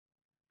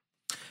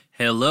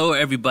Hello,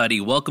 everybody.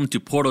 Welcome to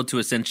Portal to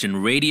Ascension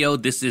Radio.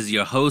 This is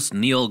your host,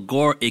 Neil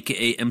Gore,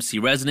 aka MC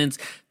Resonance.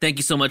 Thank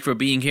you so much for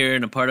being here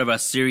and a part of our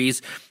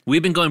series.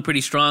 We've been going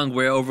pretty strong.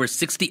 We're over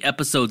 60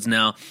 episodes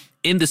now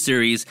in the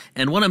series.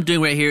 And what I'm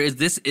doing right here is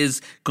this is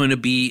going to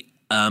be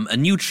a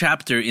new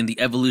chapter in the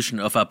evolution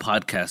of our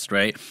podcast,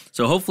 right?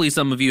 So hopefully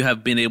some of you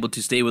have been able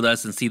to stay with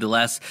us and see the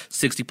last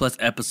 60 plus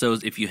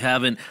episodes. If you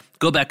haven't,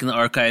 go back in the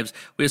archives.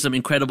 We have some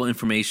incredible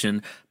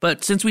information.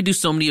 But since we do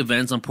so many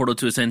events on Portal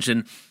to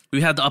Ascension,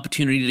 we have the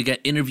opportunity to get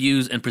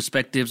interviews and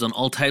perspectives on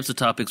all types of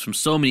topics from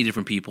so many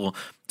different people.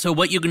 So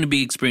what you're going to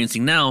be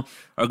experiencing now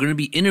are going to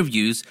be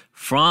interviews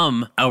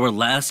from our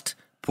last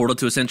Portal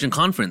to Ascension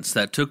conference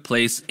that took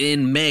place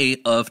in May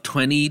of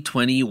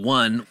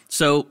 2021.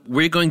 So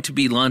we're going to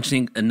be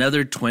launching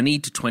another 20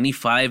 to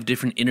 25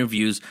 different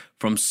interviews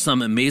from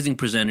some amazing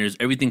presenters,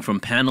 everything from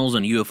panels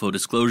on UFO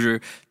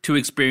disclosure to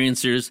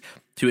experiencers,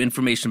 to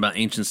information about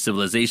ancient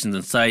civilizations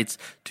and sites,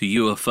 to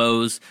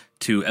UFOs,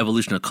 to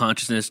evolution of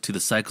consciousness, to the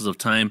cycles of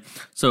time.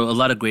 So a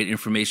lot of great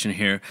information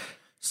here.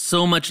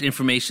 So much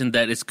information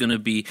that it's going to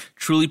be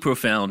truly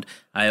profound.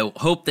 I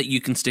hope that you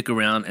can stick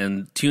around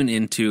and tune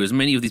into as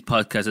many of these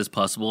podcasts as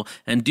possible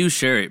and do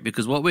share it,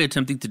 because what we're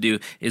attempting to do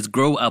is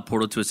grow our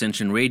Portal to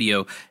Ascension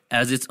Radio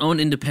as its own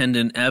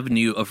independent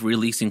avenue of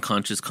releasing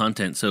conscious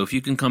content. So if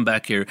you can come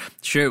back here,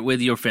 share it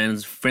with your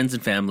friends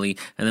and family,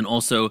 and then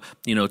also,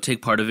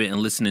 take part of it and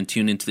listen and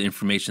tune into the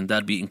information,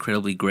 that'd be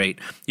incredibly great.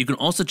 You can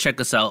also check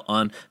us out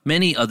on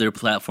many other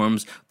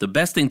platforms. The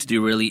best thing to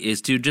do really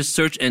is to just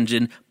search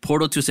engine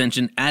Portal to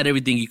Ascension, add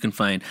everything you can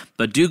find.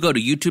 But do go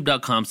to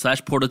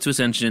youtube.com/Portal to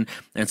Ascension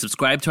and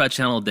subscribe to our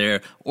channel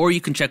there, or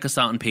you can check us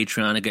out on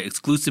Patreon and get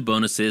exclusive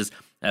bonuses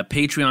at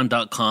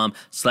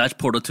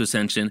patreon.com/Portal to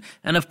Ascension.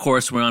 And of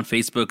course, we're on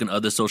Facebook and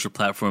other social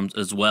platforms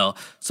as well.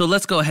 So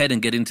let's go ahead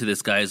and get into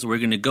this, guys. We're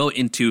going to go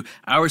into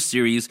our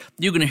series.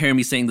 You're going to hear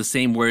me saying the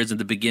same words at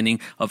the beginning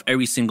of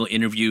every single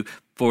interview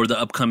for the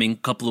upcoming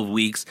couple of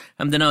weeks,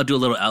 and then I'll do a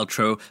little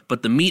outro.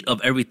 But the meat of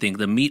everything,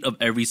 the meat of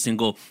every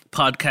single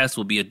podcast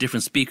will be a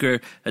different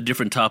speaker, a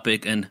different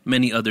topic, and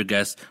many other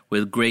guests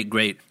with great,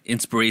 great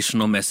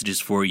inspirational messages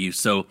for you.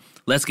 So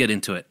let's get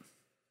into it.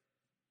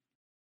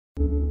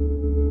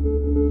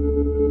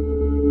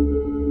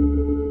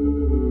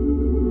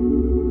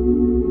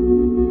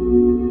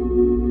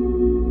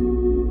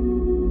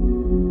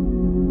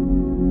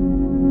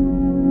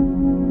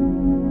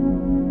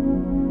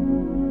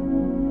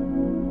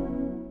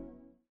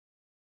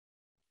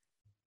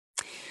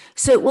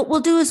 So what we'll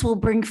do is we'll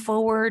bring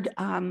forward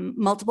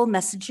multiple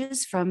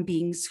messages from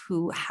beings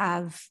who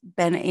have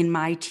been in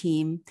my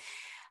team.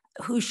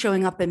 Who's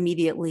showing up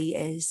immediately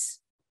is,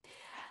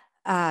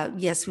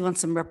 yes, we want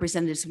some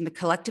representatives from the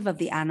collective of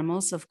the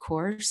animals, of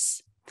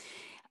course.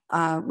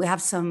 We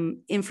have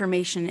some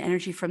information and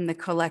energy from the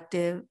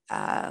collective,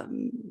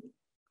 the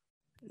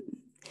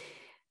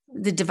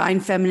Divine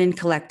Feminine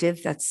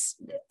Collective, that's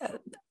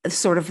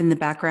sort of in the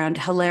background,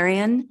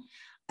 Hilarion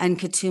and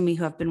Katumi,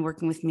 who have been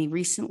working with me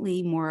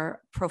recently,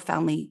 more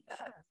profoundly,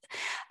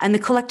 and the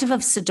collective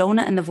of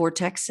Sedona and the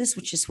Vortexes,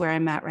 which is where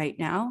I'm at right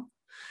now.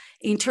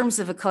 In terms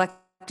of a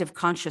collective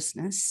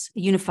consciousness, a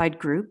unified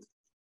group,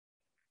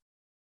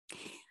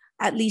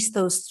 at least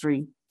those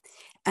three,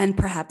 and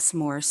perhaps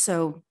more.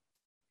 So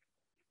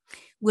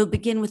we'll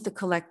begin with the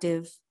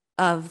collective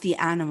of the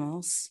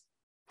animals,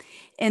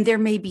 and there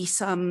may be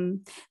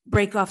some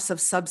breakoffs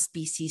of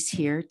subspecies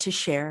here to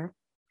share.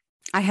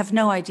 I have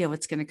no idea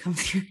what's going to come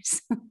through.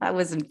 So I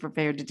wasn't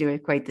prepared to do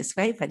it quite this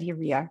way, but here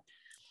we are.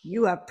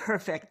 You are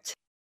perfect.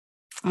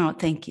 Oh,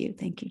 thank you.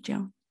 Thank you,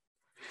 Joe.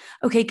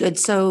 Okay, good.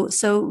 So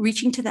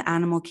reaching to the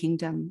animal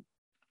kingdom,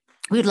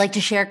 we would like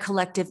to share a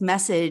collective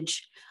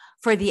message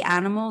for the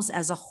animals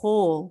as a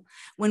whole.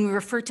 When we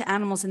refer to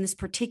animals in this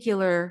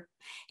particular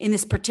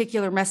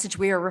message,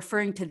 we are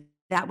referring to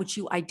that which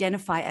you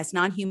identify as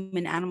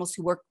non-human animals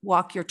who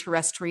walk your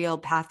terrestrial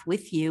path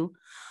with you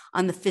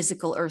on the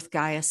physical earth,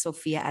 Gaia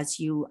Sophia, as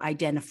you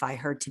identify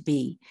her to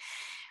be.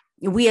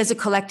 We as a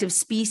collective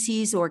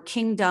species or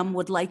kingdom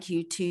would like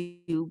you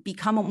to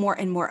become more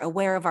and more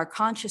aware of our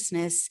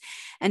consciousness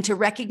and to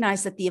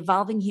recognize that the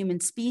evolving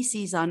human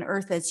species on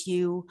earth, as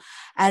you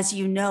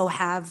know,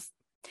 have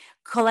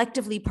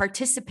collectively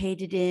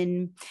participated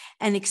in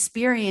an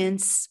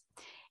experience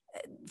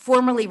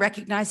formerly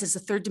recognized as a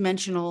third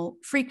dimensional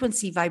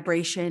frequency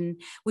vibration,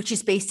 which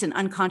is based in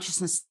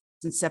unconsciousness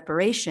and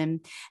separation.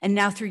 And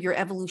now through your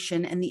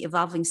evolution and the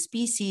evolving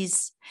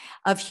species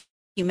of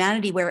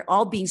humanity, where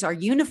all beings are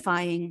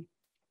unifying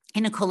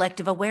in a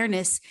collective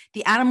awareness,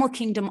 the animal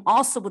kingdom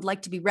also would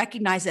like to be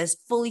recognized as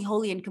fully,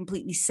 wholly, and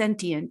completely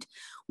sentient.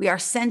 We are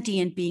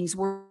sentient beings,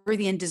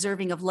 worthy and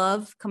deserving of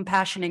love,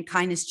 compassion, and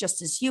kindness,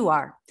 just as you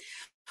are.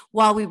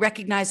 While we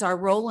recognize our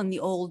role in the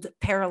old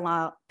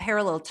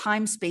parallel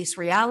time-space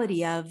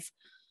reality of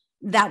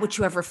that which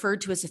you have referred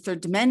to as a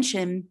third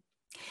dimension,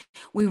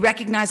 we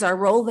recognize our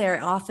role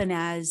there often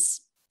as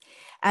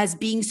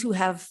beings who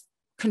have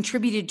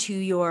contributed to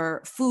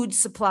your food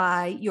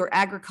supply, your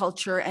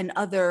agriculture, and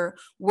other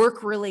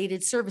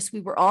work-related service. We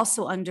were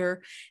also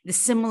under the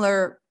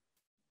similar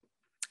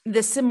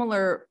the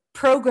similar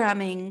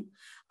programming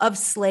of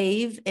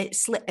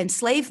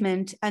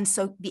enslavement. And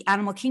so the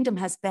animal kingdom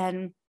has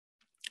been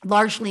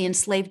largely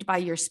enslaved by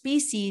your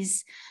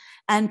species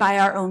and by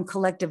our own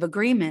collective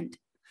agreement.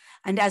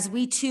 And as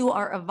we too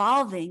are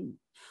evolving,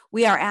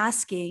 we are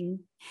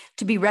asking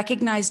to be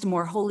recognized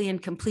more wholly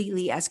and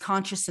completely as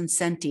conscious and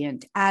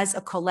sentient, as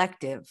a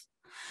collective.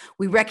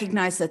 We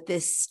recognize that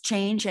this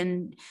change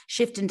and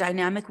shift in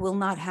dynamic will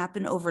not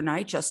happen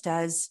overnight, just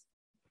as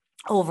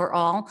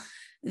overall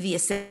the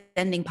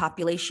ascending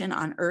population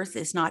on Earth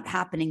is not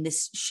happening.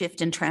 This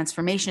shift and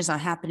transformation is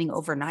not happening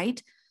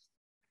overnight.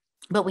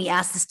 But we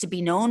ask this to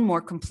be known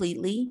more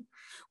completely.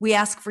 We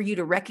ask for you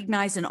to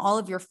recognize in all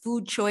of your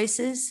food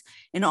choices,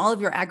 in all of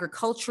your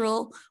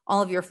agricultural,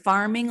 all of your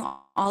farming,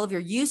 all of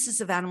your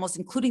uses of animals,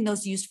 including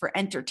those used for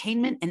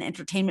entertainment and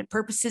entertainment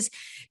purposes,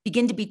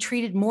 begin to be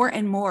treated more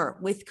and more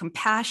with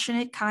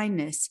compassionate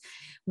kindness,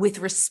 with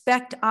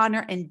respect,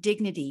 honor, and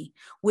dignity,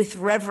 with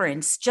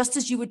reverence, just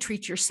as you would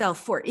treat yourself.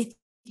 For if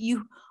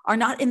you are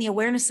not in the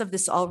awareness of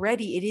this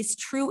already, it is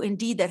true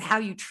indeed that how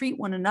you treat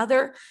one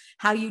another,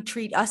 how you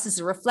treat us, is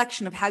a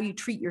reflection of how you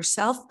treat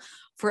yourself.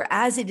 For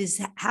as it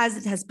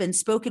has been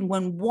spoken,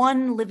 when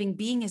one living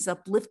being is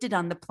uplifted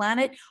on the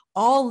planet,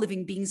 all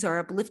living beings are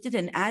uplifted.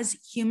 And as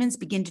humans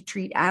begin to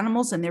treat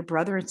animals and their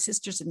brother and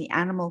sisters in the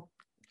animal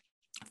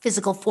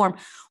physical form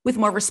with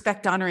more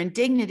respect, honor, and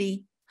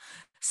dignity,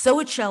 so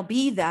it shall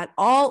be that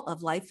all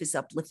of life is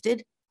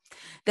uplifted,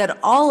 that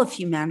all of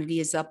humanity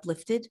is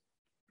uplifted,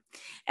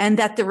 and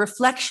that the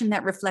reflection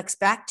that reflects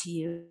back to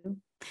you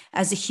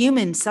as a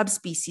human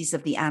subspecies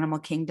of the animal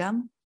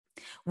kingdom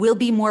will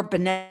be more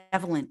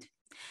benevolent.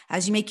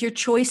 As you make your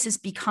choices,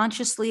 be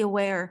consciously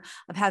aware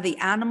of how the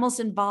animals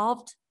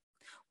involved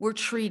were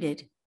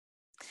treated,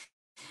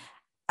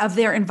 of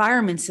their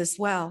environments as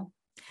well,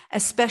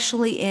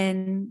 especially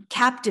in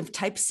captive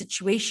type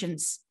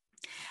situations.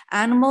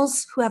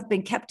 Animals who have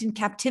been kept in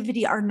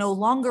captivity are no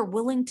longer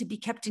willing to be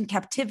kept in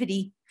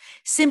captivity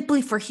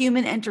simply for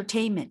human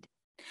entertainment.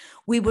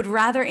 We would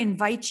rather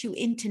invite you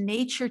into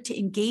nature to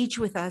engage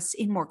with us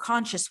in more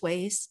conscious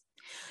ways.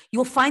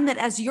 You'll find that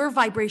as your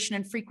vibration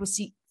and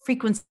frequency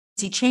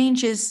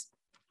changes,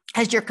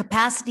 as your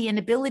capacity and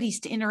abilities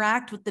to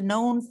interact with the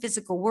known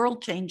physical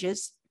world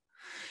changes,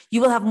 you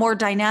will have more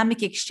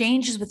dynamic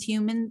exchanges with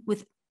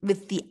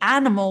the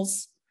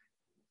animals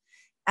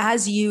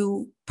as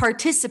you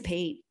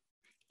participate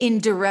in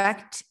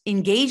direct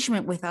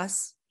engagement with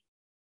us.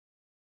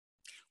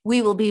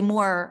 We will be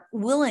more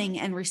willing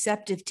and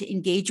receptive to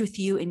engage with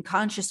you in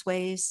conscious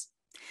ways,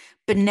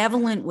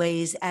 benevolent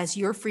ways, as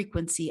your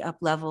frequency up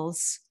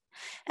levels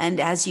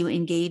and as you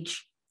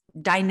engage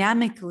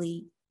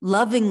dynamically,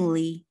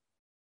 lovingly,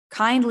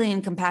 kindly,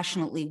 and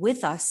compassionately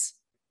with us.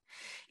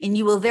 And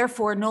you will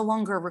therefore no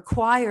longer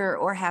require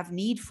or have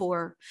need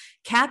for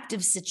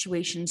captive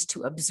situations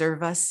to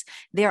observe us.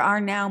 There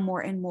are now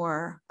more and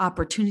more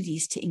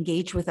opportunities to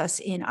engage with us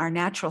in our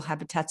natural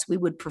habitats. We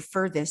would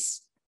prefer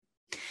this.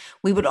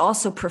 We would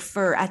also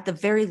prefer, at the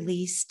very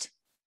least,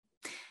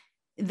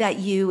 that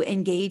you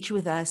engage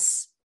with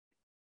us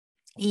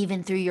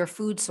even through your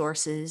food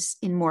sources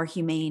in more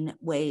humane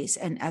ways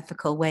and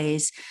ethical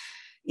ways.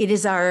 It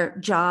is our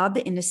job,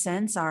 in a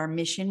sense, our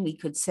mission, we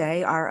could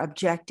say, our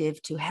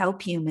objective, to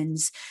help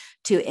humans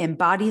to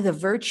embody the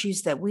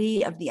virtues that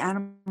we of the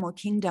animal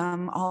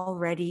kingdom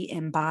already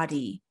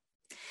embody.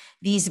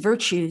 These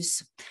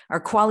virtues are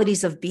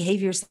qualities of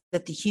behaviors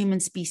that the human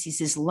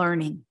species is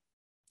learning.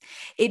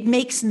 It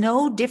makes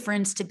no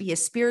difference to be a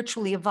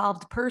spiritually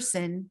evolved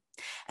person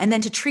and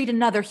then to treat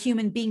another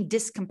human being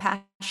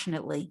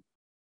discompassionately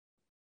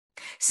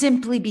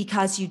simply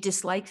because you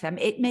dislike them.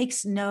 It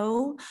makes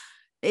no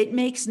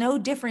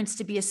difference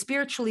to be a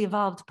spiritually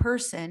evolved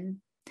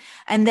person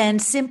and then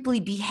simply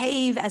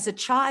behave as a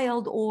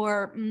child,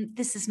 or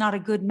this is not a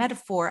good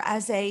metaphor,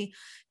 as a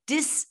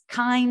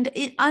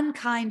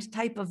unkind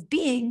type of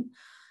being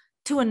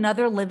to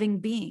another living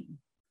being.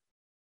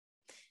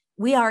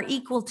 We are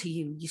equal to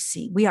you, you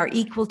see. We are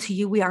equal to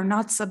you. We are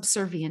not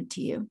subservient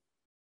to you.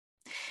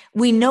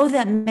 We know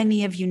that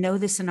many of you know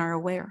this and are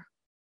aware.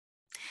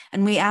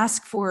 And we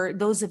ask for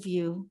those of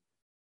you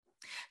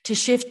to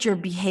shift your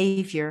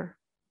behavior,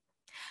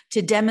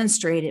 to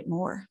demonstrate it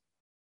more,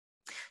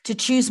 to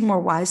choose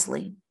more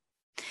wisely.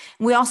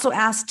 We also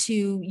ask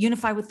to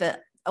unify with the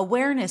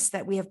awareness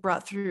that we have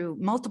brought through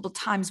multiple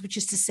times, which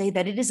is to say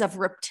that it is of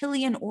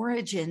reptilian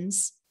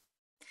origins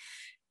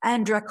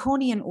and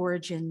draconian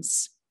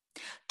origins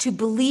to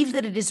believe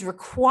that it is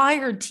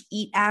required to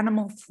eat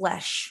animal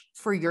flesh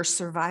for your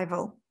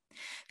survival.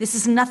 This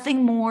is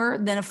nothing more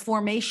than a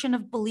formation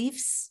of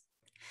beliefs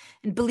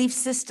and belief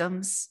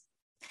systems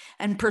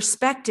and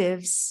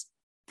perspectives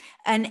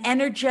and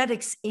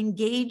energetics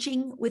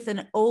engaging with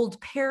an old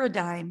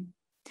paradigm,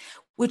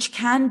 which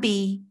can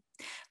be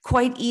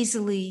quite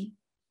easily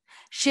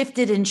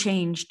shifted and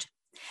changed.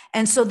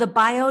 And so the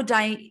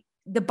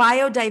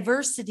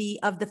biodiversity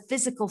of the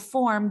physical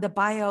form, the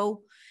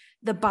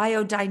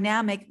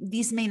biodynamic,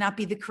 these may not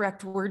be the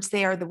correct words,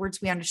 they are the words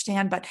we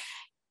understand, but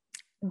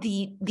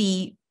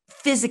the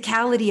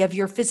physicality of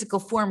your physical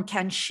form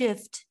can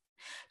shift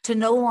to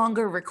no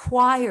longer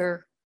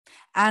require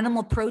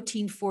animal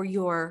protein for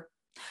your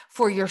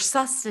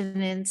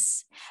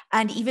sustenance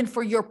and even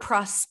for your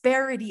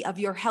prosperity of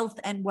your health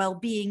and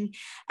well-being.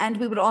 And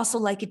we would also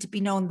like it to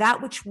be known,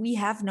 that which we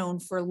have known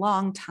for a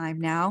long time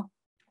now,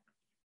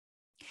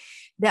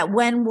 that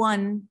when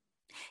one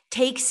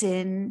takes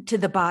into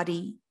the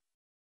body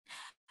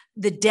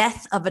the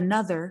death of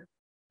another,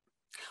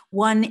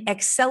 one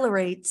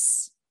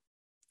accelerates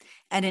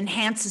and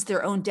enhances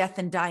their own death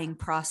and dying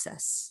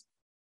process.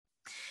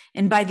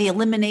 And by the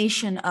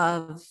elimination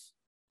of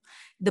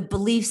the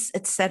beliefs,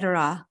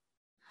 etc.,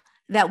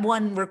 that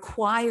one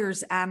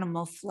requires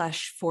animal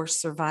flesh for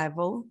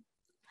survival,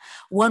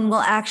 one will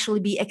actually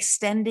be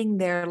extending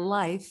their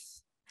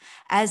life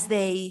as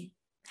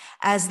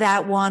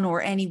that one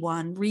or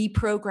anyone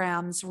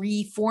reprograms,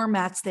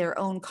 reformats their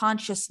own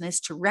consciousness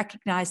to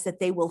recognize that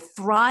they will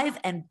thrive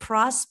and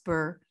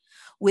prosper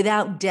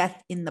without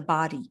death in the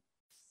body.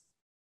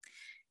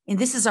 And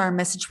this is our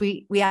message.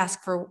 We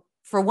ask for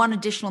one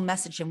additional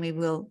message, and we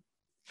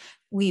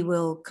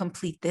will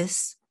complete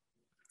this.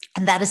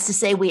 And that is to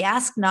say, we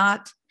ask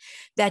not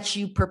that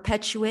you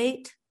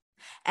perpetuate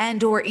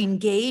and or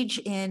engage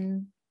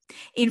in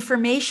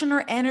information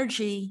or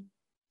energy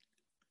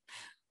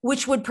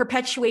which would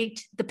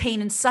perpetuate the pain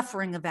and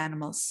suffering of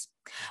animals.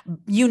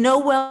 You know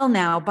well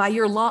now, by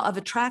your law of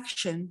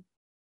attraction,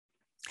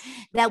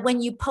 that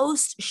when you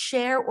post,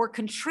 share, or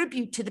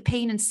contribute to the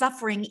pain and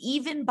suffering,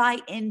 even by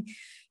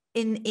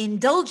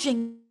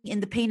indulging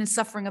in the pain and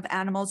suffering of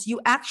animals, you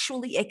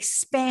actually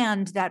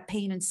expand that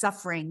pain and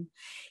suffering,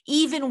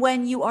 even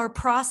when you are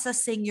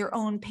processing your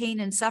own pain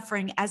and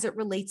suffering as it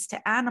relates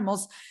to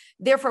animals.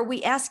 Therefore,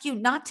 we ask you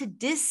not to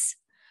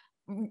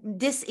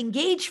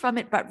disengage from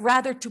it, but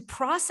rather to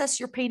process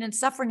your pain and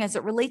suffering as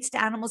it relates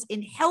to animals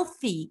in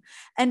healthy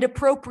and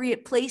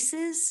appropriate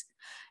places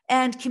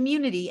and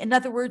community. In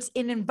other words,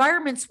 in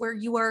environments where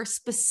you are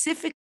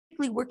specifically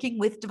working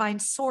with divine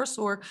source,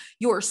 or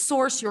your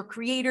source, your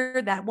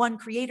creator, that one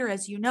creator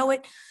as you know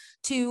it,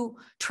 to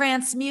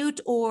transmute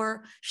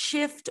or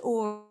shift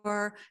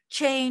or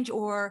change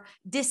or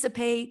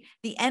dissipate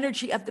the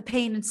energy of the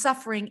pain and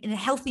suffering in a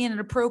healthy and an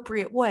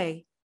appropriate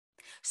way,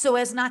 so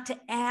as not to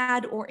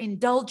add or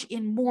indulge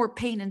in more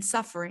pain and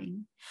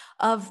suffering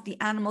of the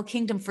animal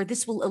kingdom. For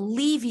this will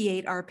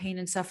alleviate our pain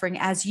and suffering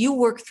as you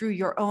work through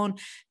your own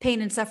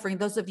pain and suffering.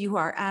 Those of you who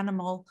are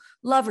animal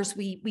lovers,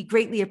 we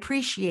greatly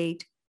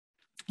appreciate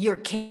your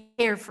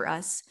care for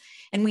us.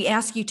 And we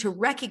ask you to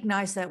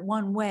recognize that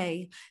one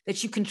way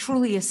that you can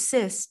truly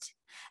assist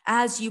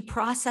as you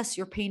process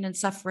your pain and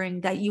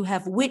suffering that you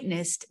have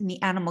witnessed in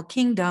the animal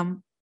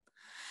kingdom,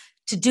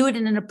 to do it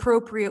in an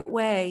appropriate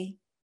way,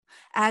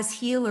 as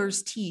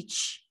healers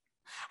teach,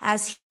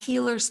 as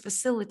healers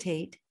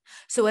facilitate,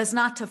 so as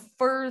not to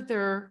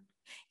further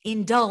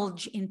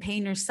indulge in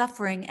pain or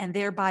suffering, and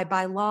thereby,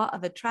 by law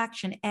of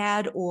attraction,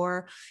 add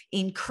or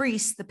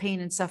increase the pain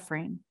and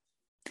suffering.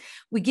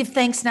 We give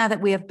thanks now that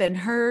we have been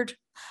heard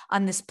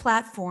on this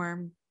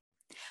platform.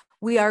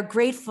 We are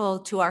grateful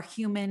to our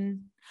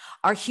human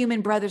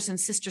brothers and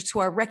sisters who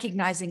are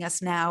recognizing us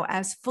now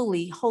as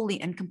fully, wholly,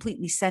 and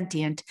completely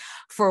sentient,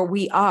 for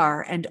we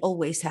are and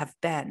always have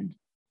been.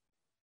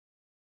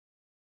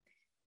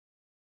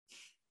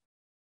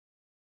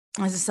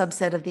 As a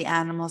subset of the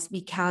animals,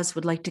 we cows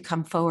would like to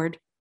come forward.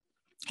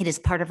 It is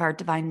part of our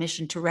divine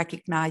mission to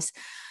recognize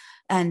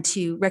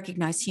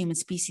human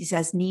species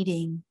as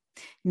needing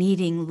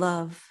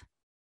love,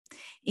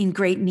 in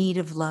great need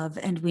of love.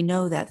 And we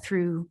know that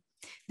through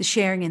the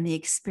sharing and the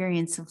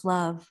experience of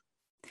love,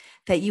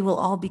 that you will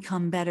all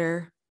become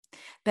better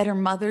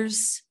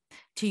mothers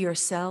to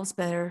yourselves,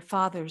 better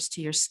fathers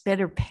to your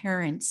better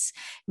parents.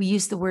 We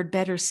use the word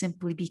better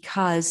simply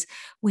because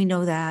we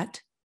know that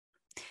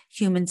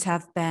humans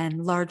have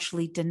been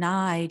largely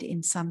denied,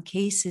 in some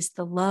cases,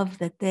 the love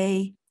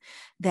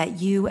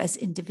that you as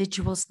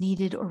individuals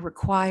needed or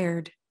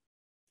required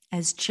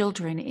as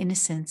children,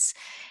 innocence.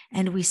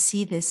 And we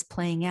see this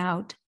playing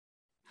out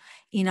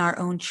in our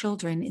own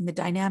children, in the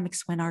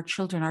dynamics when our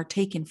children are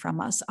taken from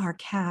us, our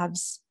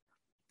calves,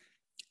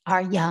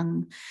 our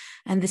young.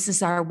 And this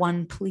is our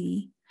one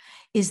plea,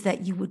 is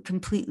that you would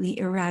completely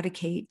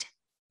eradicate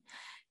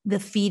the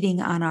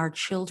feeding on our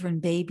children,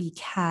 baby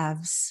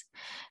calves,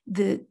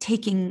 the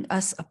taking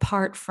us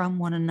apart from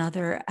one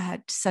another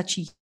at such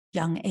a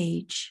young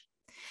age.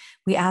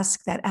 We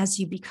ask that as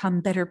you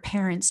become better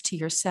parents to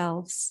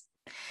yourselves,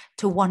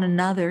 to one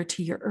another,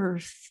 to your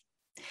earth,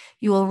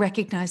 you will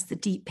recognize the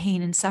deep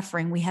pain and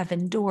suffering we have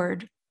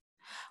endured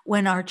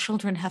when our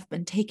children have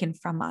been taken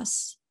from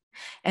us.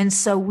 And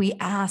so we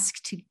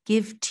ask to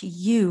give to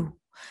you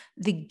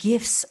the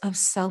gifts of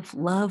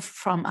self-love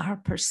from our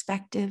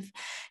perspective,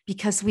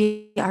 because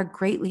we are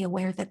greatly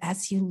aware that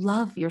as you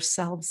love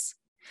yourselves,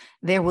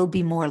 there will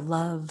be more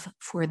love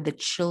for the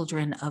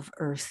children of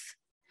earth.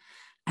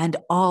 And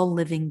all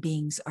living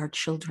beings are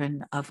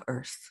children of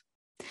earth.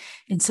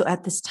 And so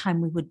at this time,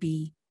 we would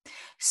be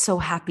so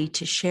happy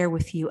to share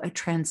with you a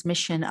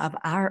transmission of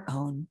our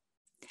own,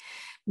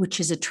 which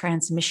is a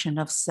transmission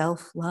of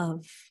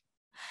self-love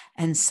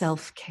and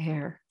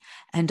self-care.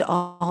 And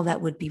all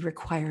that would be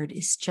required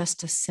is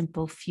just a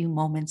simple few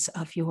moments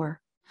of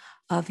your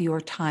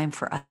time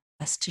for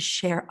us to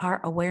share our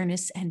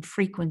awareness and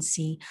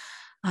frequency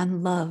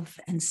on love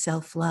and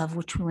self-love,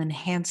 which will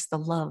enhance the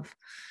love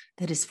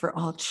that is for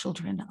all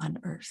children on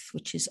earth,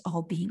 which is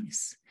all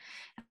beings.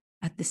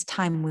 At this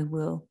time, we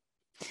will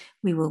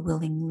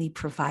willingly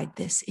provide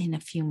this in a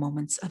few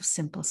moments of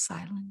simple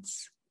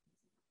silence.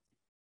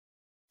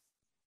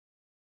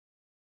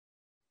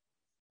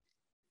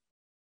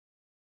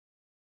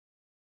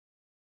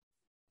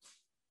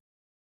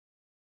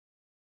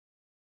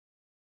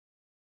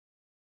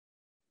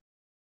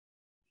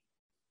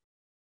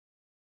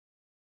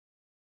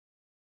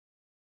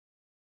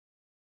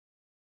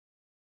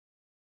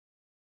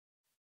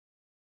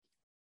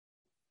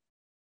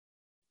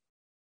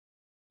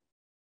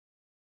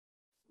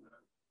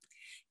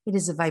 It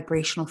is a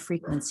vibrational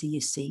frequency, you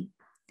see.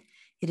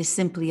 It is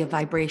simply a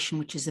vibration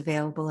which is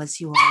available,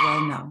 as you all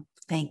well know.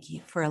 Thank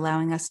you for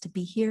allowing us to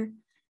be here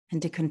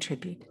and to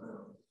contribute.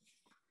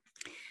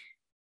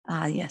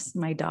 Yes,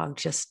 my dog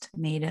just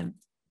made a...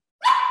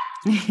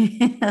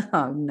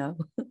 Oh, no.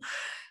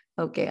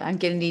 Okay, I'm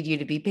going to need you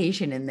to be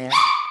patient in there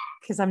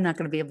because I'm not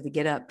going to be able to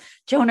get up.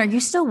 Joan, are you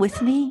still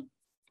with me?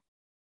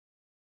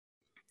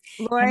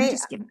 Lori,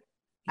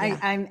 Yeah.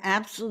 I'm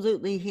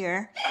absolutely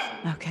here.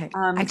 Okay.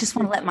 I just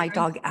want to let my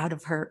dog out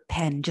of her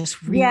pen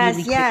just really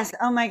quick. Yes.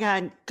 Oh my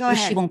God. Go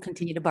ahead. She won't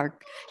continue to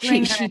bark.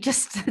 She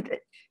just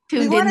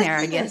tuned in there,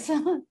 I guess.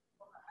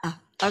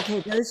 Okay.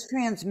 Those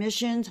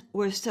transmissions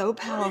were so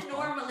powerful.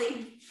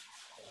 Normally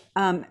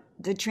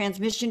the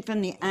transmission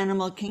from the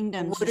animal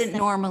kingdom wouldn't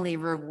normally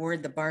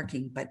reward the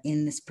barking, but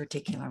in this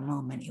particular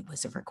moment, it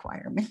was a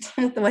requirement.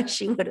 Otherwise,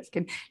 she would have.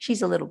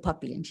 She's a little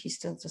puppy and she's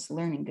still just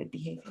learning good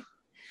behavior.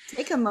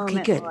 Take a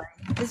moment, okay, good. Lori.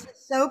 This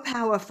is so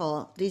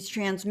powerful. These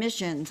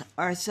transmissions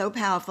are so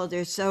powerful.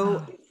 They're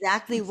so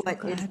exactly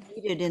what is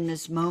needed in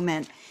this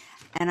moment.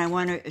 And I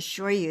want to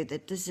assure you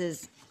that this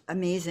is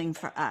amazing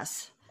for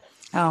us.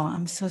 Oh,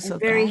 I'm so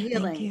very glad.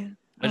 healing. Thank you.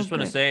 I just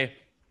want to say,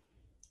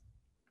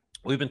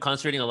 we've been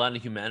concentrating a lot on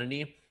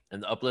humanity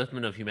and the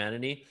upliftment of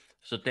humanity.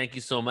 So thank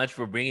you so much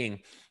for bringing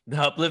the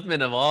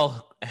upliftment of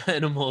all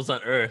animals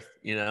on Earth,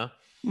 you know?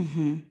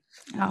 Mm-hmm.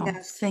 Oh,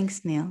 yes.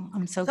 Thanks, Neil.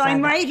 I'm so glad.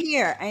 I'm right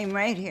here. I'm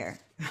right here.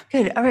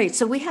 Good. All right.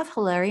 So we have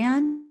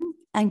Hilarion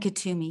and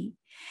Katumi.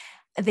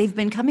 They've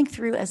been coming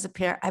through as a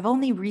pair. I've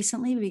only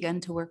recently begun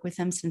to work with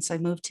them since I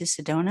moved to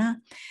Sedona,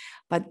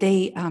 but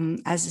they,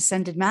 as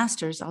ascended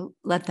masters, I'll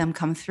let them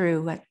come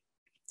through. But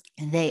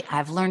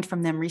I've learned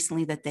from them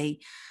recently that they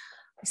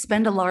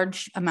spend a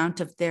large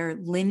amount of their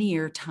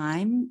linear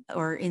time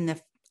or in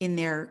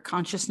their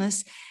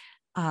consciousness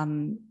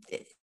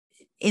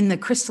in the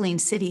crystalline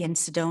city in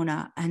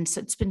Sedona. And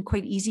so it's been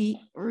quite easy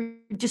or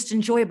just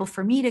enjoyable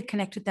for me to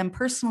connect with them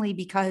personally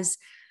because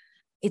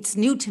it's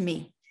new to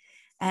me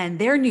and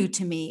they're new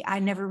to me. I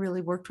never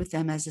really worked with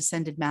them as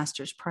ascended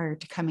masters prior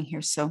to coming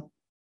here. So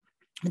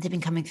they've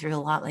been coming through a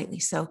lot lately.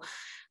 So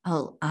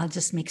I'll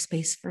just make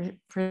space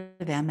for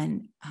them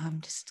and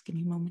just give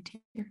me a moment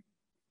here.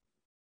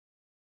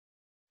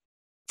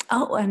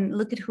 Oh, and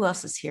look at who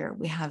else is here.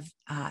 We have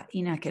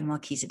Enoch and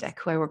Melchizedek,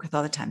 who I work with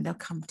all the time. They'll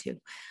come too.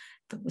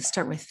 But we'll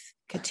start with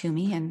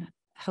Katumi and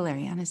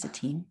Hilarion as a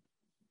team.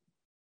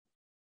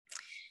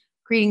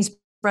 Greetings,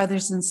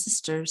 brothers and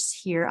sisters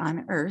here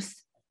on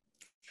Earth.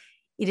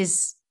 It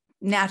is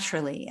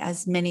naturally,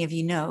 as many of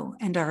you know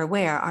and are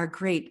aware, our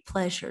great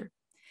pleasure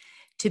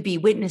to be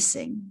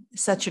witnessing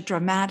such a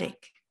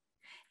dramatic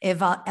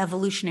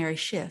evolutionary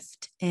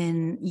shift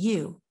in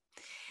you.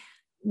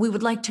 We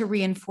would like to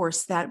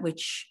reinforce that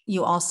which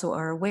you also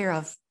are aware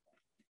of,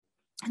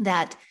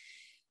 that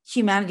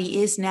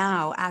humanity is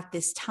now at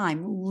this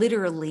time,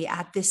 literally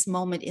at this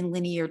moment in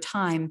linear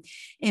time,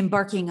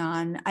 embarking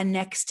on a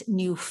next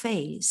new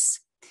phase.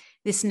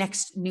 This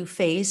next new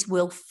phase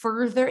will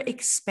further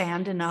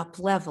expand and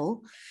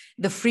up-level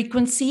the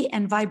frequency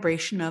and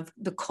vibration of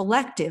the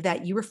collective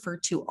that you refer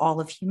to,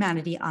 all of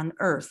humanity on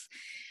Earth.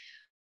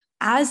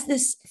 As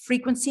this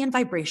frequency and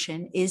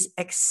vibration is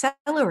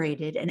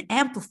accelerated and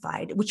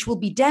amplified, which will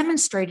be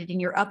demonstrated in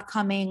your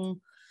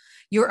upcoming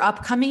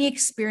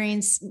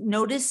experience,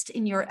 noticed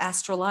in your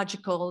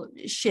astrological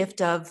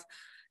shift of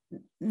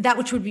that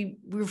which would be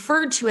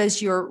referred to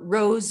as your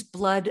rose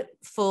blood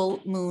full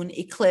moon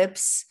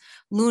eclipse,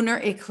 lunar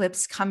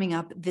eclipse coming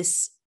up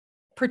this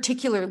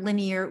particular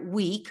linear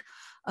week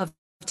of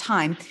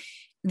time.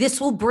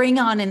 This will bring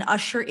on and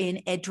usher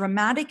in a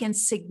dramatic and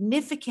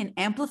significant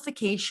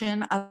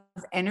amplification of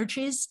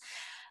energies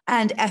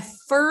and a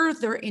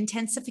further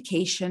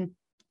intensification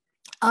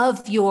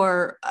of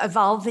your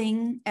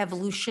evolving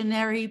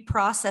evolutionary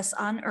process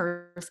on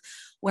Earth,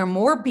 where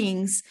more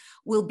beings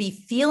will be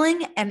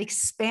feeling and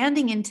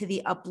expanding into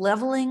the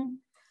upleveling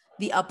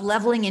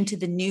into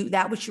the new,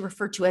 that which you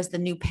refer to as the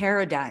new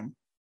paradigm.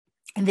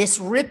 And this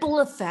ripple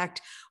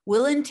effect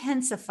will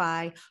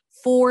intensify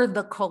for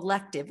the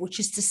collective, which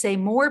is to say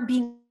more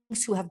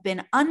beings who have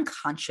been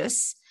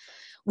unconscious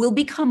will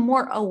become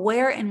more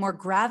aware and more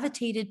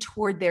gravitated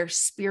toward their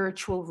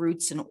spiritual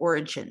roots and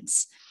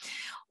origins.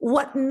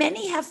 What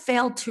many have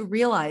failed to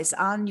realize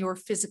on your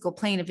physical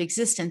plane of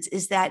existence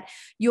is that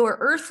your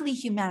earthly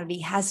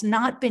humanity has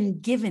not been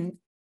given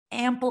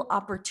ample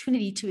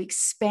opportunity to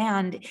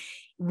expand,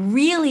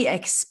 really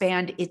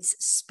expand its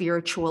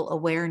spiritual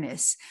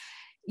awareness.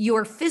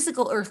 Your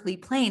physical earthly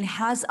plane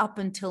has up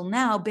until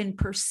now been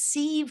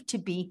perceived to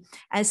be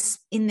as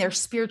in their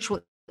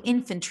spiritual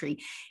infantry.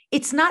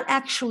 It's not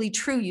actually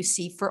true, you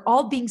see, for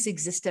all beings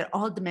exist at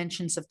all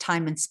dimensions of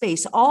time and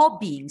space. All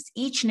beings,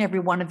 each and every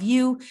one of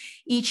you,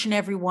 each and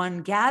every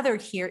one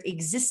gathered here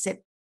exists at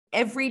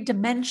every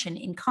dimension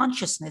in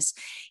consciousness.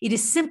 It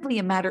is simply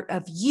a matter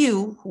of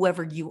you,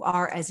 whoever you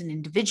are as an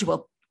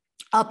individual,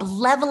 up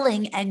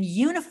leveling and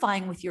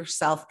unifying with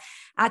yourself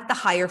at the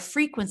higher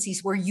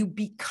frequencies where you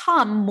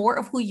become more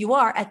of who you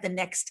are at the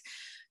next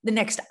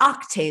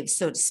octave,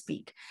 so to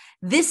speak.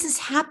 This is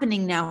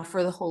happening now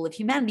for the whole of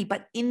humanity.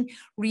 But in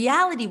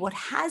reality, what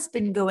has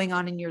been going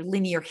on in your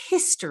linear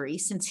history,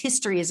 since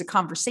history is a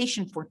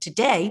conversation for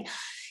today,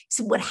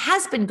 so what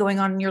has been going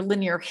on in your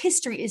linear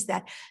history is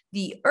that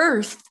the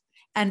earth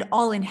and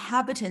all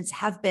inhabitants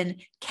have been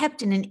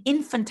kept in an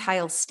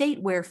infantile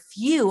state where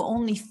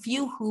only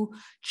few who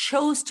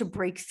chose to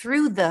break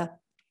through the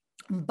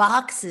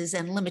boxes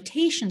and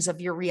limitations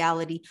of your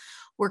reality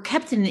were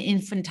kept in an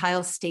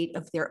infantile state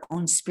of their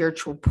own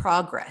spiritual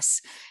progress.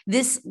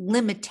 This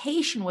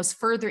limitation was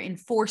further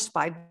enforced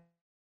by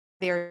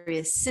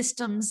various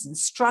systems and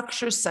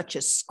structures such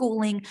as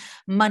schooling,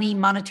 money,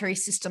 monetary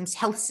systems,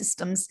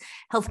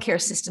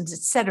 healthcare systems,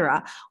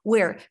 etc.,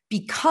 where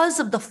because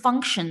of the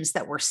functions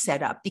that were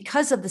set up,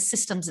 because of the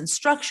systems and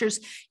structures,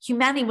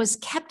 humanity was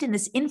kept in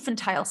this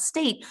infantile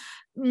state,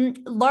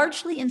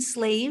 largely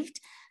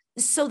enslaved,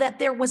 so that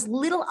there was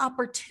little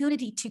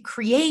opportunity to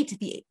create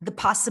the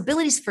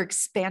possibilities for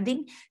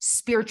expanding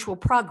spiritual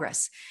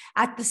progress.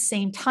 At the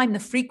same time, the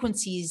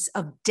frequencies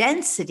of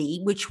density,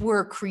 which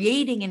were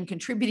creating and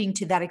contributing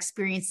to that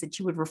experience that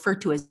you would refer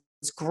to as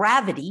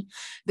gravity,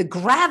 the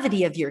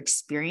gravity of your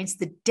experience,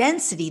 the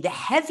density, the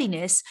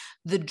heaviness,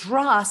 the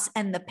dross,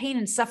 and the pain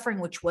and suffering,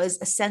 which was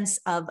a sense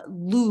of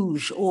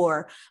luge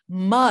or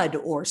mud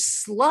or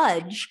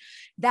sludge,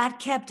 that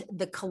kept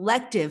the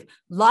collective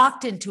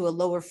locked into a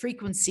lower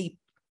frequency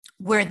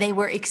where they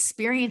were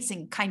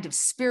experiencing kind of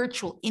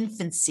spiritual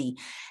infancy.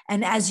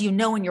 And as you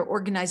know, in your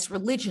organized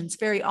religions,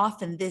 very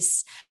often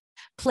this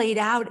played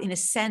out in a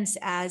sense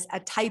as a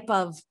type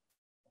of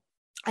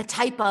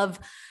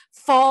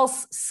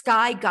false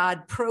sky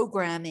god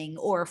programming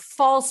or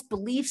false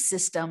belief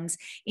systems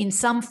in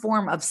some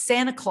form of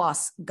Santa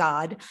Claus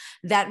god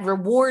that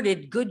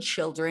rewarded good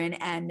children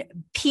and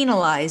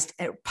penalized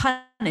or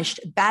punished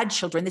bad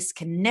children. This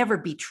can never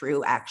be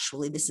true,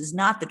 actually. This is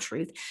not the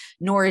truth,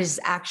 nor is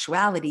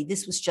actuality.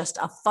 This was just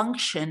a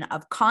function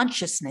of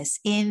consciousness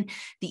in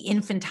the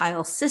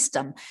infantile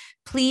system.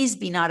 Please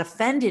be not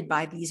offended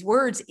by these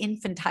words,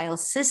 infantile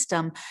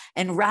system,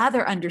 and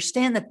rather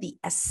understand that the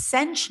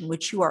ascension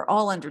which you are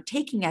all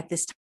undertaking at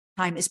this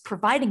time is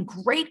providing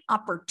great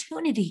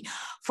opportunity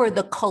for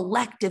the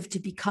collective to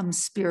become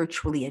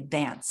spiritually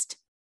advanced.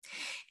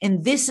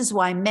 And this is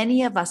why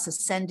many of us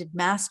ascended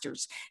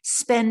masters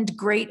spend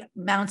great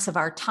amounts of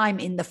our time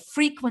in the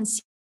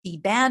frequency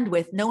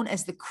bandwidth known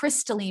as the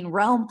crystalline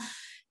realm,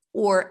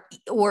 or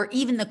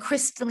even the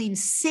crystalline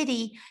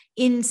city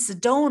in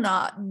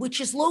Sedona, which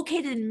is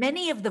located in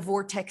many of the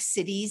vortex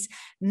cities,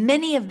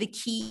 many of the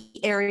key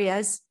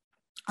areas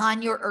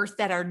on your earth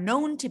that are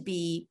known to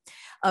be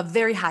of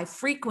very high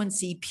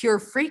frequency, pure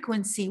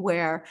frequency,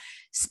 where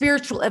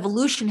spiritual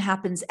evolution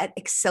happens at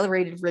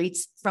accelerated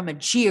rates from a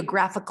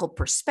geographical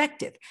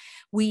perspective.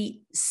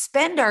 We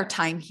spend our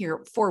time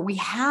here for we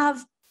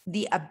have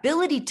the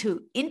ability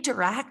to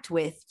interact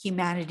with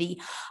humanity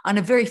on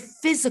a very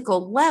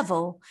physical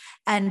level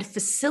and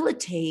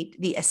facilitate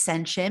the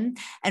ascension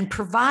and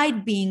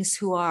provide beings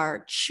who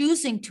are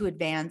choosing to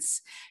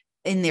advance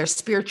in their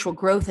spiritual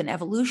growth and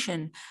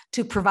evolution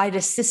to provide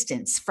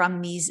assistance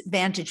from these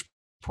vantage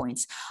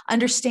points.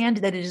 Understand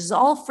that it is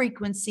all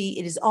frequency,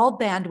 it is all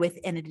bandwidth,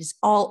 and it is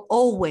all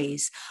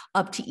always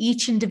up to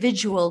each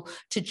individual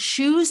to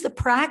choose the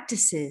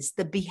practices,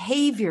 the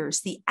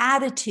behaviors, the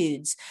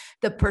attitudes,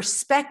 the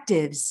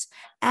perspectives,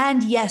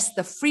 and yes,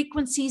 the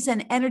frequencies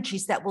and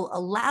energies that will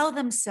allow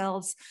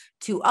themselves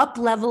to up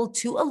level,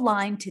 to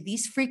align to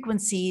these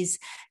frequencies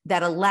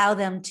that allow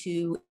them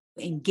to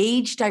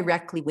engage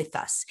directly with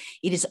us.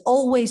 It is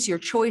always your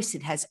choice.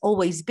 It has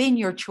always been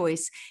your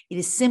choice. It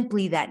is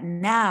simply that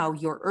now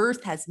your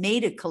earth has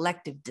made a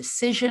collective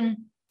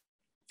decision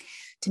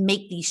to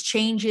make these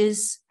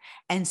changes.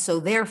 And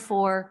so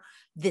therefore,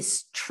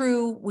 this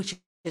true, which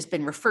has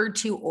been referred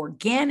to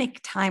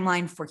organic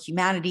timeline for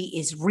humanity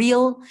is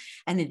real,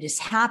 and it is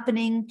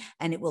happening,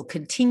 and it will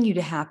continue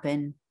to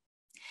happen.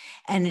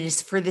 And it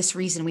is for this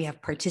reason we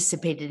have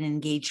participated and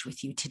engaged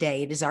with you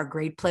today. It is our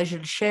great pleasure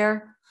to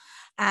share.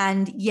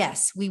 And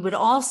yes, we would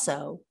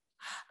also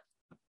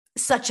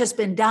such has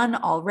been done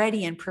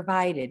already and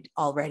provided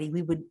already,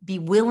 we would be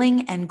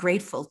willing and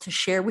grateful to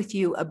share with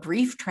you a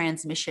brief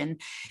transmission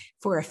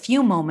for a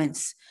few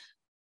moments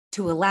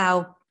to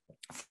allow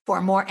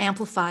for more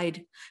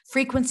amplified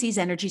frequencies,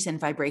 energies, and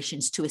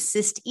vibrations to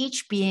assist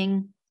each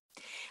being.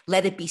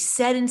 Let it be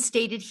said and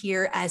stated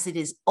here, as it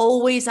is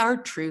always our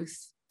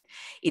truth.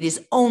 It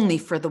is only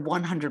for the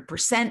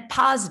 100%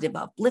 positive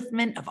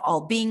upliftment of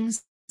all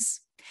beings,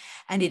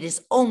 and it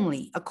is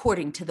only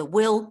according to the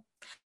will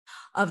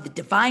of the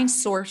divine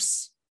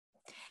source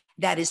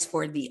that is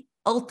for the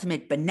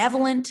ultimate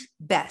benevolent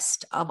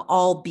best of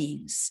all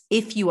beings.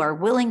 If you are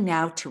willing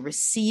now to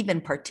receive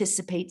and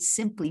participate,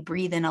 simply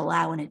breathe and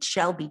allow, and it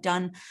shall be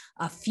done.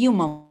 A few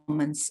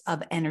moments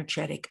of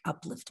energetic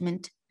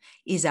upliftment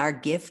is our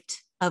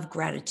gift of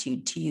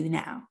gratitude to you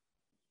now.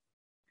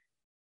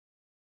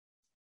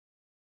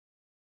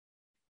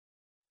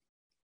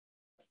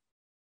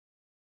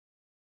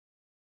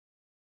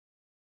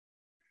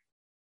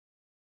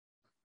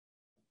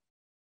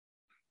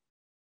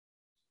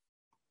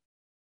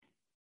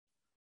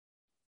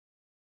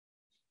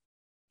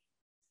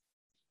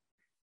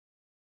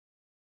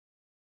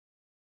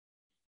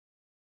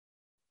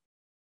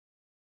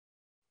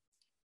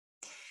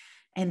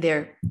 And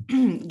they're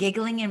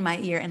giggling in my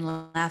ear and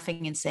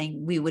laughing and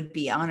saying, we would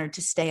be honored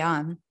to stay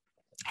on.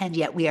 And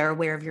yet we are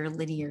aware of your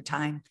linear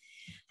time,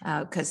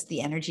 because the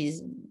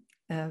energies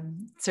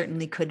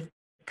certainly could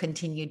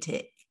continue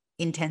to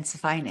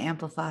intensify and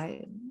amplify.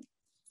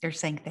 They're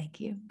saying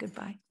thank you.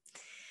 Goodbye.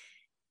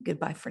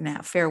 Goodbye for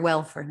now.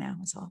 Farewell for now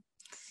is all.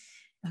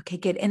 Okay,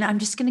 good. And I'm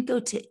just going to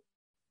go to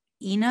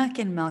Enoch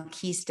and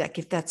Melchizedek,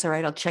 if that's all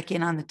right. I'll check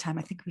in on the time.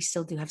 I think we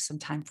still do have some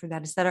time for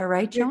that. Is that all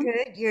right, Joan? You're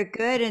good. You're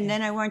good. And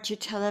then I want you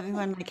to tell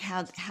everyone like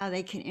how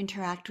they can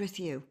interact with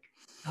you.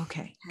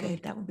 Okay,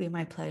 good. That would be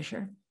my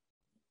pleasure.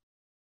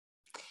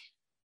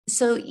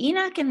 So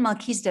Enoch and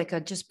Melchizedek, I'll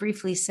just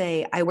briefly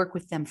say I work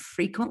with them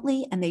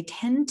frequently, and they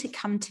tend to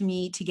come to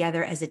me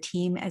together as a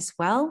team as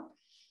well.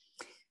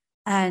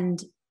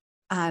 And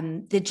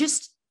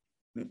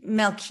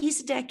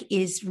Melchizedek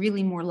is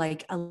really more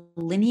like a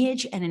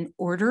lineage and an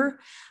order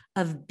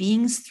of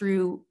beings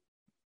through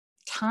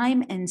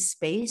time and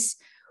space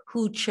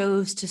who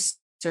chose to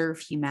serve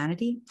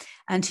humanity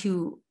and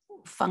who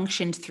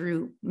functioned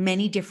through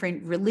many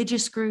different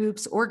religious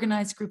groups,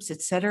 organized groups,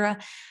 etc.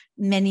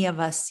 Many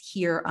of us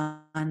here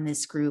on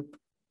this group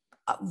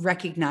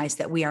recognize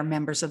that we are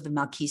members of the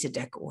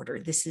Melchizedek order.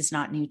 This is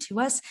not new to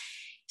us.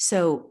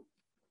 So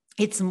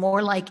it's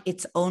more like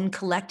its own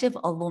collective,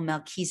 although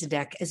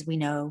Melchizedek, as we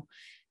know,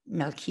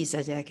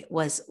 Melchizedek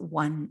was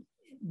one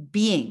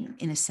being,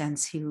 in a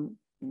sense, who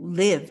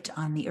lived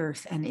on the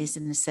earth and is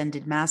an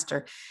ascended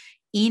master.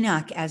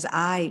 Enoch, as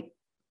I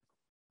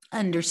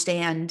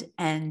understand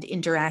and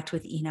interact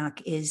with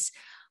Enoch, is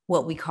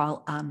what we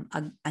call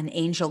an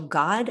angel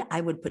god.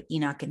 I would put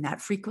Enoch in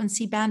that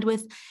frequency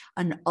bandwidth,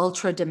 an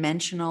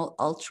ultra-dimensional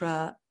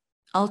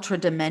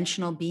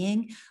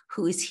being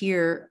who is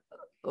here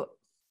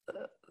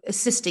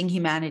assisting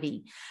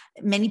humanity.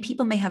 Many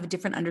people may have a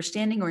different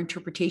understanding or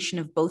interpretation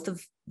of both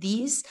of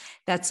these.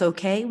 That's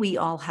okay. We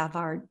all have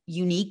our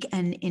unique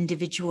and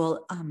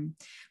individual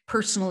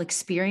personal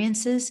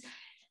experiences.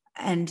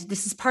 And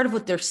this is part of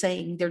what they're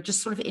saying. They're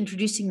just sort of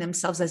introducing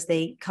themselves as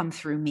they come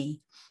through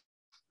me.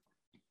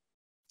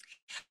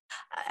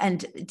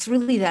 And it's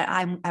really that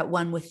I'm at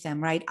one with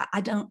them, right?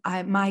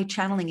 My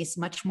channeling is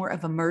much more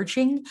of a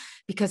merging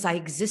because I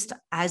exist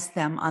as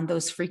them on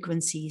those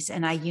frequencies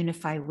and I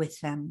unify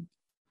with them.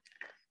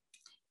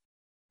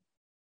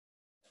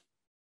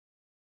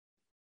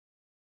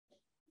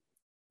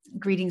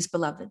 Greetings,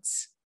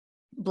 beloveds.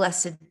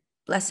 Blessed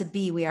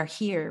be, we are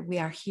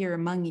here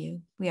among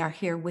you. We are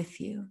here with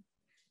you.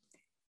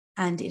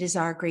 And it is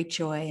our great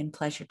joy and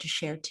pleasure to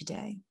share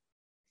today.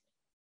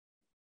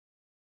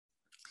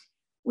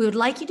 We would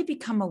like you to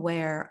become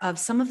aware of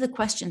some of the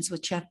questions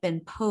which have been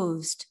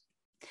posed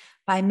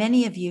by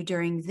many of you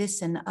during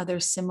this and other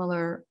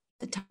similar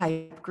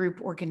type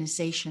group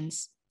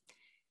organizations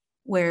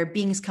where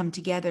beings come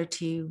together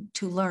to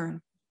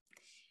learn.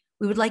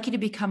 We would like you to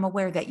become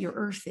aware that your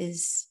earth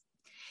is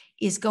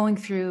going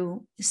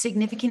through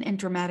significant and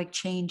dramatic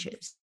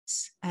changes,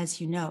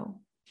 as you know.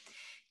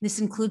 This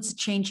includes the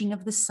changing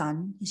of the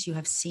sun, as you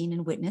have seen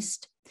and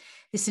witnessed.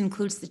 This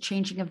includes the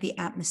changing of the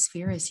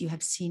atmosphere, as you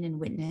have seen and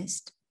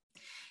witnessed.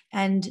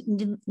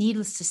 And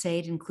needless to say,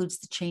 it includes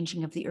the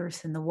changing of the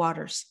earth and the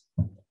waters.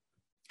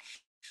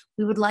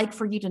 We would like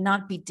for you to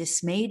not be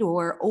dismayed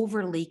or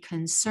overly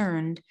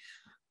concerned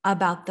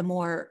about the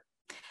more,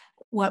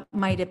 what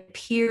might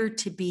appear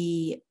to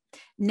be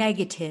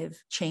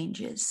negative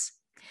changes,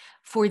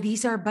 for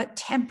these are but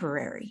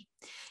temporary.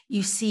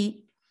 You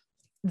see,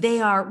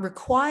 they are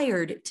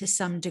required to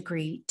some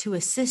degree to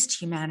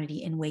assist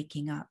humanity in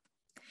waking up.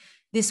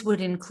 This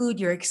would include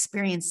your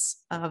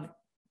experience of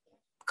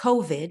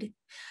COVID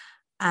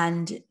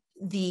and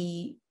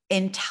the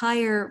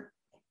entire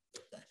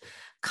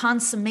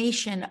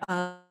consummation,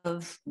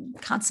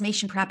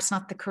 perhaps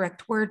not the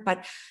correct word,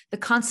 but the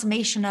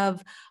consummation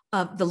of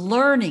the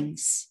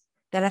learnings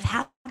that have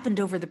happened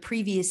over the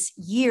previous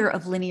year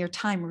of linear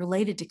time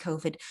related to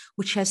COVID,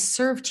 which has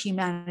served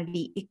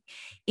humanity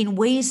in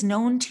ways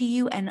known to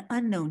you and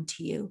unknown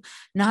to you,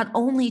 not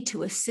only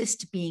to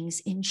assist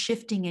beings in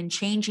shifting and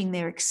changing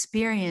their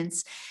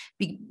experience,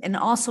 and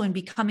also in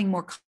becoming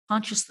more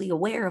consciously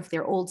aware of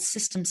their old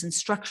systems and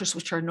structures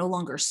which are no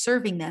longer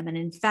serving them, and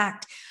in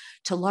fact,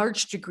 to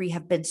large degree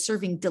have been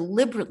serving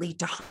deliberately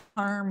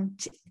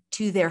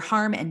to their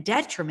harm and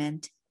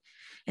detriment.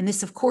 And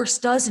this, of course,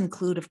 does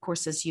include, of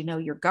course, as you know,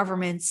 your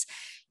governments,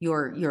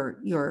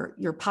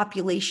 your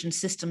population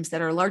systems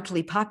that are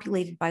largely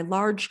populated by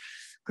large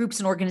groups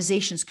and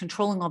organizations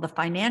controlling all the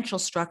financial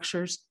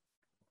structures,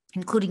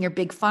 including your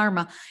big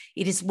pharma.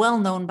 It is well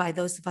known by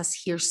those of us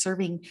here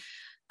serving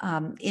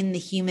in the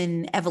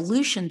human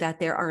evolution that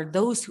there are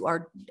those who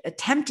are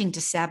attempting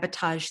to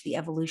sabotage the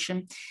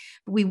evolution.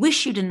 We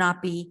wish you to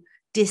not be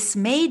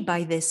dismayed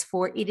by this,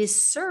 for it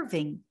is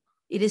serving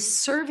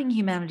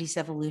humanity's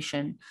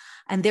evolution.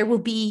 And there will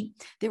be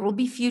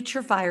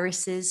future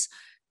viruses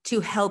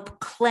to help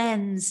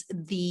cleanse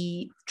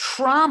the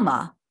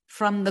trauma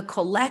from the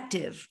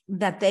collective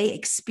that they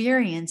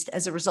experienced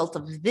as a result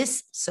of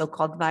this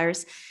so-called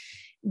virus.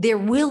 There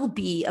will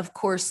be, of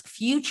course,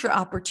 future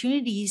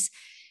opportunities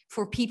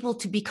for people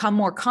to become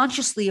more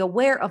consciously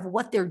aware of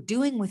what they're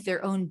doing with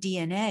their own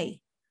DNA,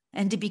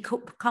 and to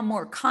become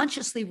more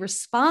consciously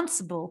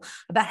responsible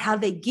about how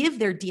they give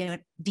their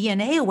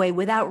DNA away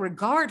without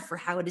regard for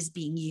how it is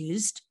being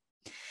used.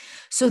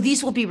 So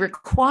these will be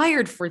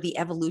required for the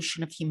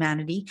evolution of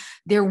humanity.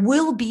 There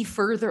will be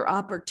further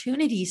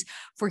opportunities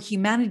for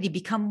humanity to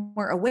become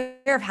more aware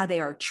of how they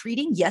are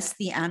treating, yes,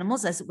 the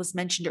animals, as it was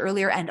mentioned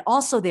earlier, and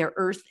also their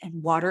earth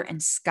and water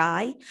and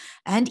sky,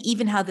 and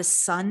even how the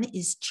sun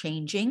is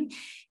changing.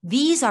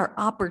 These are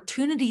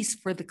opportunities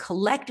for the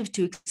collective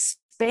to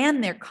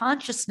expand their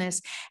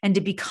consciousness and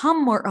to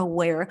become more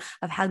aware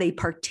of how they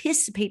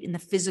participate in the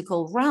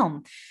physical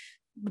realm.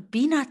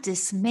 Be not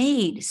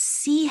dismayed.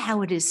 See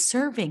how it is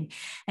serving.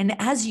 And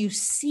as you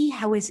see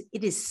how it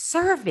is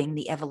serving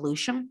the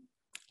evolution,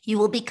 you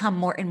will become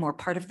more and more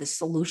part of the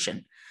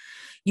solution.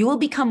 You will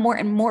become more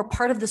and more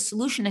part of the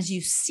solution as you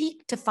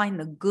seek to find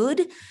the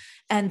good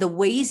and the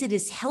ways it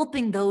is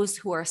helping those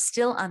who are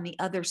still on the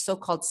other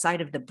so-called side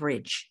of the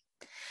bridge.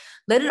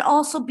 Let it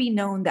also be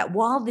known that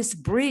while this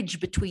bridge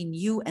between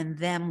you and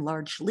them,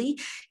 largely,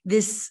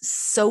 this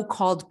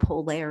so-called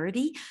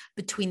polarity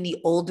between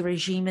the old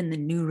regime and the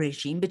new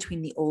regime,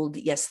 between the old,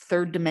 yes,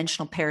 third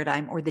dimensional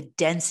paradigm, or the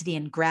density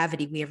and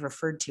gravity we have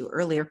referred to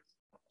earlier,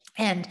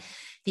 and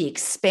the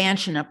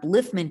expansion,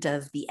 upliftment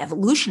of the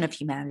evolution of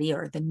humanity,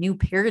 or the new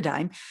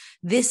paradigm,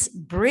 this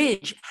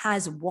bridge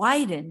has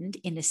widened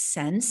in a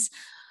sense.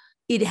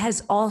 It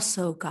has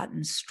also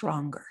gotten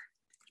stronger.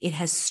 It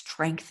has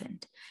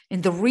strengthened.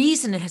 And the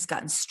reason it has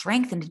gotten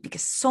strengthened is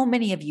because so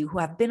many of you who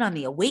have been on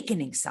the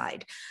awakening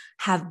side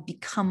have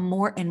become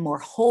more and more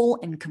whole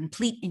and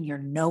complete in your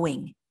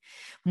knowing.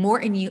 More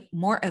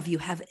of you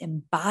have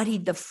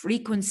embodied the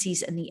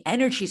frequencies and the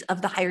energies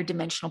of the higher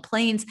dimensional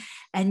planes,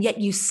 and yet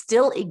you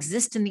still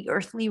exist in the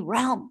earthly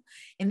realm.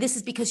 And this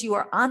is because you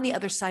are on the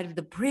other side of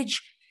the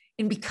bridge,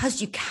 and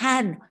because you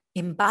can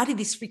embody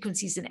these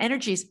frequencies and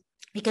energies,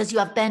 because you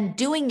have been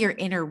doing your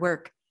inner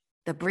work,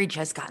 the bridge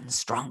has gotten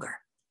stronger.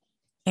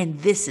 And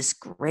this is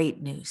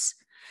great news.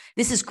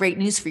 This is great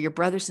news for your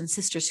brothers and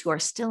sisters who are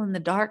still in the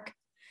dark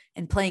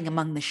and playing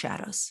among the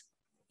shadows.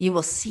 You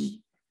will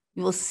see,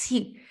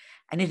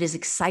 and it is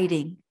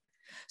exciting.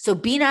 So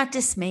be not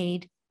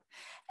dismayed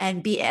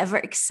and be ever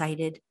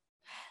excited,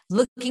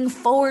 looking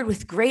forward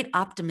with great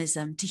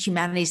optimism to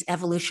humanity's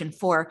evolution,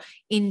 for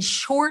in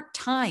short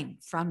time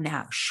from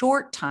now,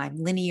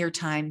 linear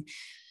time,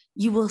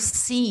 you will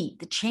see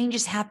the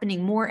changes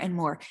happening more and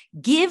more.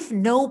 Give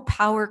no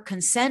power,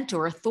 consent,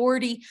 or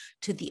authority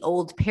to the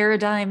old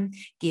paradigm.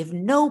 Give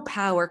no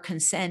power,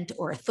 consent,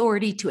 or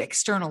authority to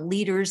external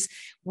leaders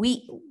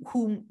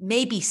who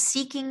may be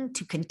seeking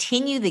to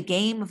continue the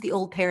game of the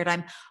old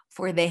paradigm,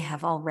 for they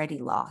have already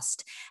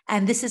lost.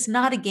 And this is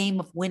not a game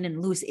of win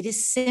and lose. It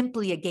is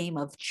simply a game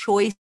of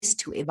choice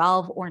to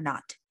evolve or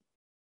not.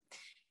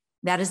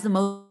 That is the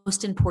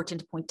most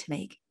important point to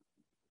make.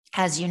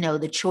 As you know,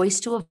 the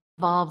choice to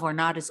evolve or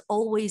not is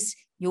always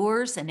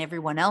yours and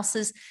everyone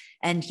else's.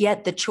 And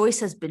yet the choice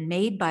has been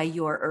made by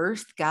your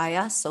earth,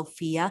 Gaia,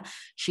 Sophia.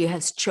 She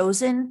has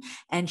chosen,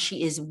 and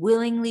she is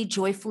willingly,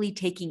 joyfully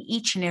taking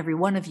each and every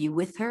one of you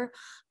with her,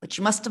 but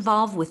you must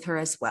evolve with her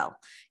as well.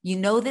 You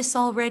know this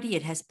already.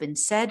 It has been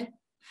said.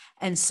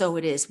 And so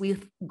it is.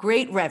 With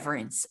great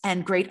reverence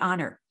and great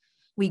honor,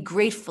 we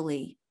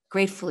gratefully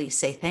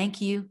say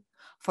thank you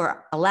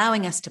for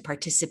allowing us to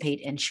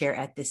participate and share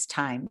at this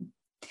time.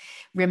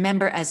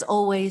 Remember, as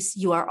always,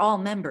 you are all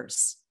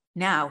members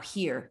now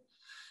here.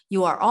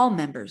 You are all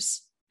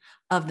members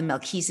of the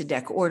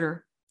Melchizedek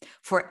order.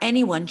 For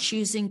anyone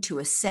choosing to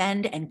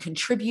ascend and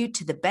contribute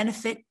to the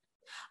benefit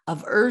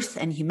of Earth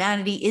and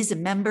humanity is a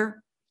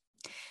member.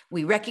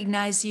 We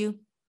recognize you,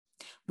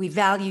 we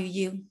value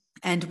you,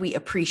 and we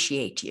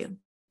appreciate you.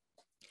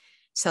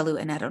 Salut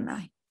and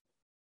Adonai.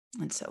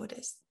 And so it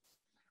is.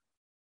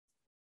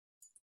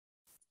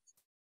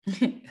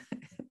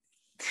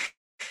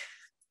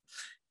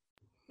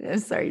 I'm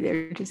sorry,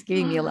 they're just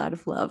giving me a lot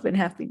of love and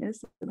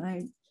happiness.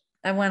 And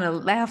I want to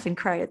laugh and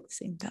cry at the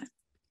same time.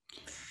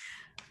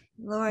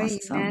 Laura, you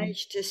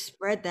managed to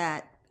spread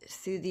that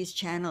through these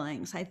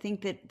channelings. I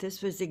think that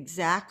this was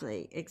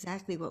exactly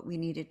what we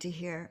needed to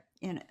hear.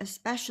 And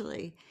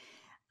especially,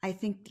 I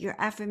think your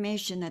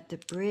affirmation that the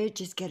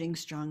bridge is getting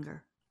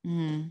stronger,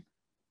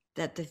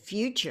 that the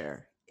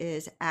future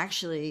is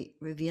actually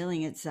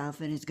revealing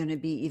itself and is going to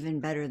be even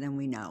better than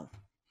we know.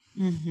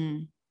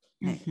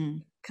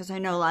 Because I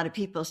know a lot of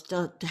people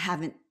still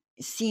haven't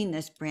seen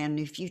this brand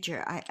new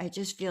future. I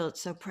just feel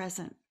it's so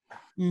present.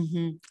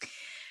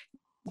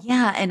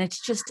 Yeah. And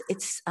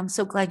I'm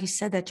so glad you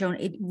said that, Joan.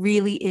 It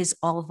really is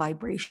all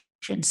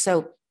vibration.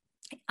 So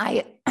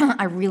I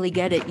really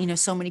get it. You know,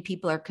 so many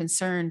people are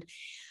concerned,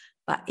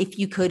 but if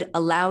you could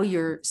allow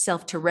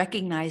yourself to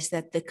recognize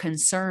that the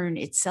concern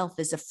itself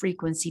is a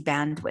frequency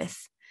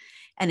bandwidth,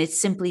 and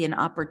it's simply an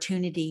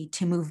opportunity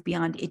to move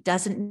beyond. It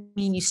doesn't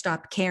mean you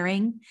stop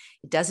caring.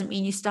 It doesn't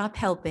mean you stop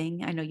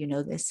helping. I know you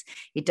know this.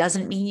 It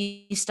doesn't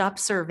mean you stop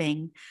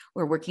serving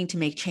or working to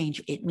make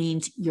change. It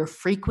means your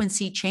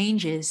frequency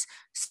changes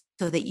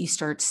so that you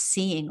start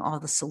seeing all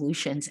the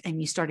solutions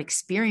and you start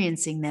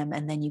experiencing them,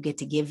 and then you get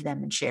to give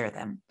them and share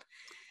them.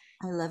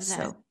 I love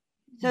that.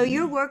 So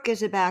your work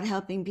is about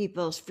helping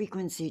people's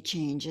frequency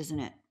change, isn't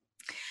it?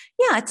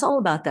 Yeah, it's all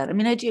about that. I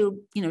mean, I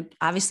do,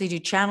 obviously do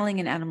channeling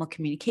and animal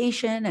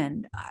communication,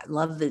 and I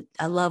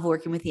love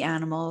working with the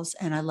animals,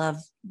 and I love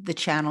the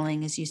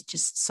channeling, as you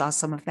just saw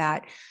some of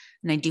that.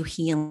 And I do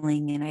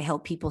healing, and I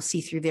help people see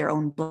through their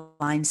own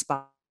blind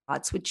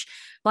spots, which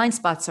blind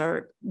spots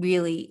are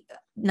really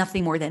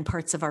nothing more than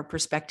parts of our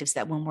perspectives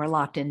that when we're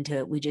locked into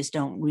it, we just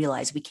don't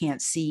realize. We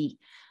can't see,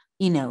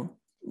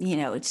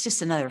 it's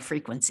just another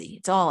frequency.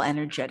 It's all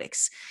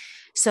energetics.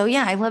 So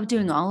yeah, I love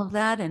doing all of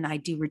that. And I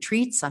do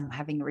retreats. I'm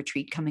having a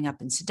retreat coming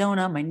up in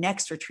Sedona. My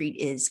next retreat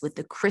is with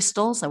the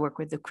crystals. I work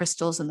with the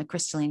crystals in the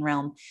crystalline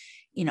realm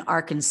in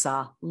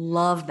Arkansas.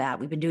 Love that.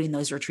 We've been doing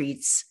those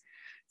retreats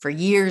for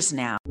years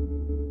now.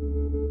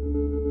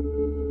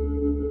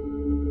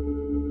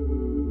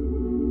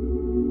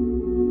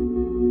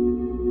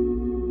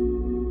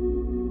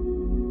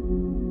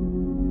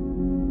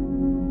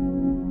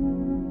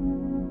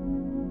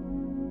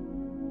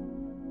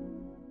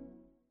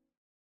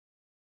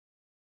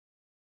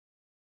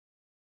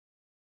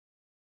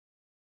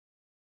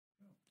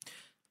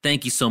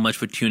 Thank you so much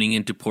for tuning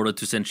in to Portal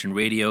to Ascension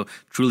Radio.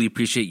 Truly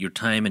appreciate your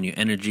time and your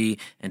energy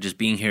and just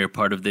being here a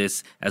part of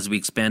this as we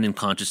expand in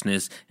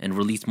consciousness and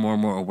release more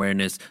and more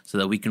awareness so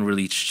that we can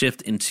really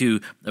shift into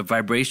a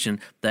vibration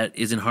that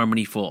is in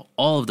harmony for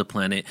all of the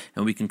planet,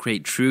 and we can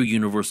create true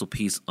universal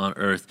peace on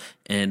Earth.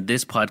 And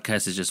this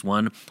podcast is just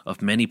one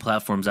of many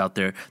platforms out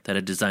there that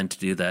are designed to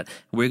do that.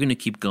 We're going to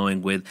keep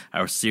going with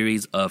our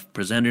series of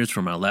presenters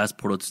from our last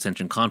Portal to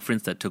Ascension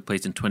conference that took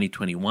place in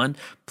 2021.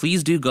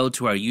 Please do go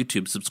to our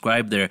YouTube,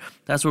 subscribe there.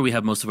 That's where we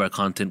have most of our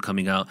content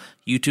coming out,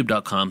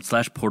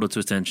 youtube.com/Portal to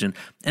Ascension.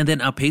 And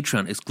then our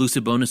Patreon,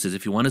 exclusive bonuses.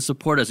 If you want to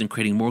support us in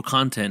creating more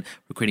content,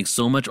 we're creating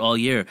so much all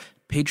year,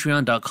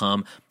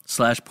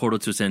 patreon.com/Portal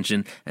to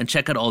Ascension, and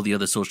check out all the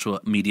other social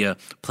media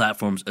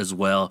platforms as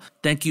well.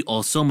 Thank you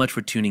all so much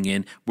for tuning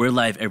in. We're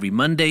live every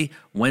Monday,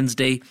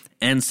 Wednesday,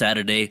 and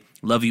Saturday.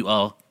 Love you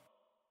all.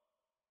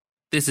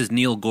 This is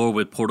Neil Gore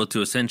with Portal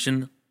to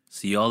Ascension.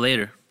 See you all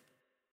later.